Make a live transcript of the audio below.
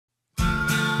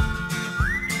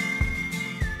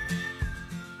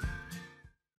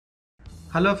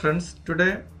Hello friends,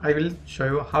 today I will show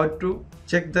you how to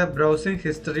check the browsing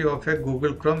history of a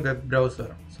Google Chrome web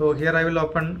browser. So here I will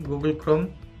open Google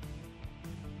Chrome.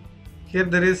 Here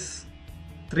there is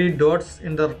 3 dots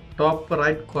in the top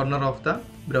right corner of the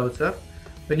browser.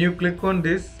 When you click on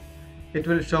this, it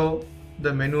will show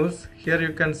the menus. Here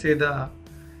you can see the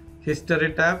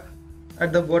history tab.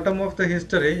 At the bottom of the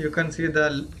history, you can see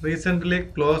the recently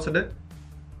closed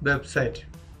website.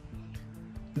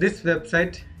 This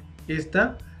website is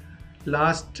the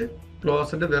last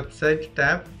closed website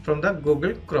tab from the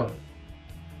Google Chrome.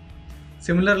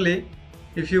 Similarly,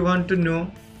 if you want to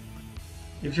know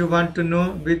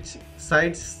which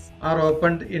sites are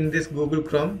opened in this Google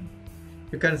Chrome,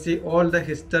 you can see all the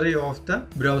history of the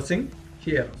browsing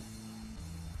here.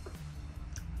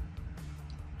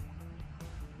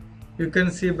 You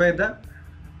can see by the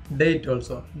date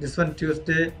also. This one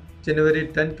Tuesday, January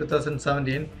 10,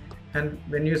 2017. And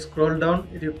when you scroll down,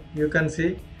 you can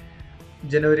see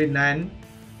January 9.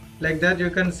 Like that, you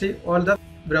can see all the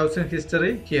browsing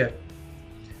history here.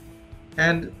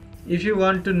 And if you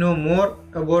want to know more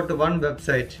about one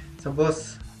website,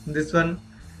 suppose this one,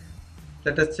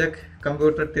 let us check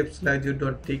computer tips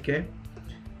laiju.tk.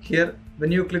 Here, when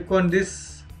you click on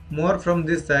this more from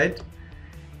this site,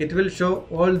 it will show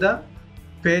all the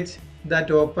page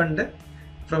that opened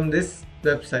from this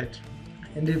website.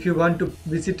 And if you want to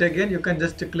visit again, you can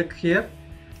just click here.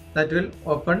 That will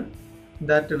open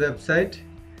that website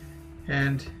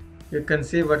and you can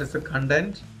see what is the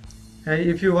content. And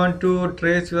if you want to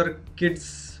trace your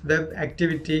kids web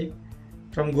activity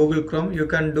from Google Chrome, you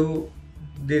can do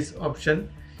this option.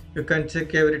 You can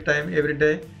check every time, every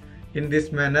day in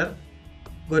this manner.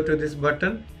 Go to this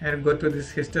button and go to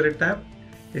this history tab.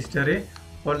 History,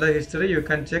 all the history you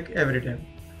can check every time.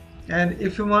 And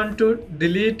if you want to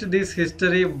delete this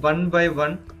history one by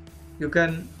one, you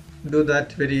can do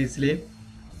that very easily.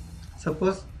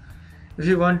 Suppose if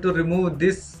you want to remove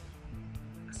this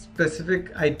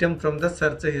specific item from the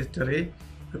search history,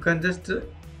 you can just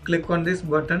click on this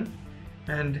button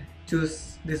and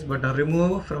choose this button,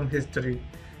 remove from history.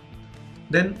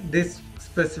 Then this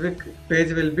specific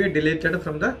page will be deleted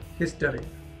from the history.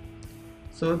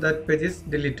 So that page is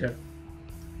deleted.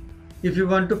 If you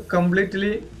want to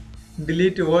completely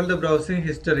delete all the browsing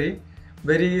history,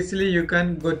 very easily you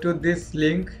can go to this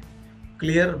link,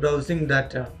 clear browsing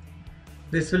data.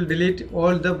 This will delete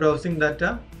all the browsing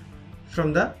data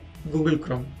from the Google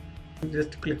Chrome.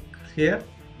 Just click here.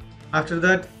 After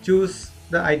that, choose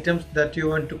the items that you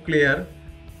want to clear: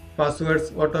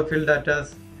 passwords, autofill data,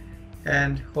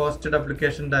 and hosted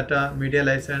application data, media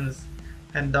license,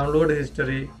 and download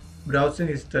history, browsing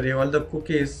history, all the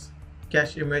cookies,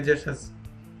 cached images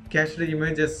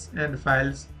and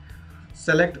files.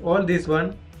 Select all these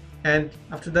one, and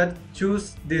after that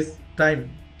choose this time,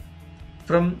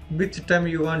 from which time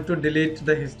you want to delete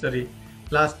the history: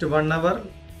 last 1 hour,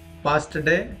 past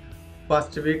day,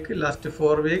 past week, last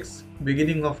 4 weeks,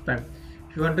 beginning of time.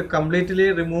 If you want to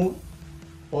completely remove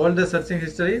all the searching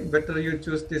history, better you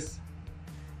choose this,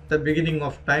 the beginning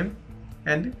of time,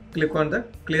 and click on the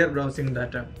clear browsing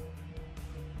data.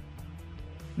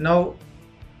 Now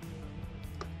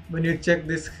when you check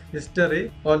this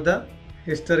history, all the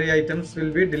history items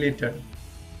will be deleted.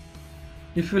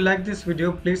 If you like this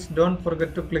video, please don't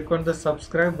forget to click on the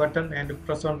subscribe button and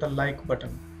press on the like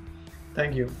button.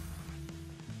 Thank you.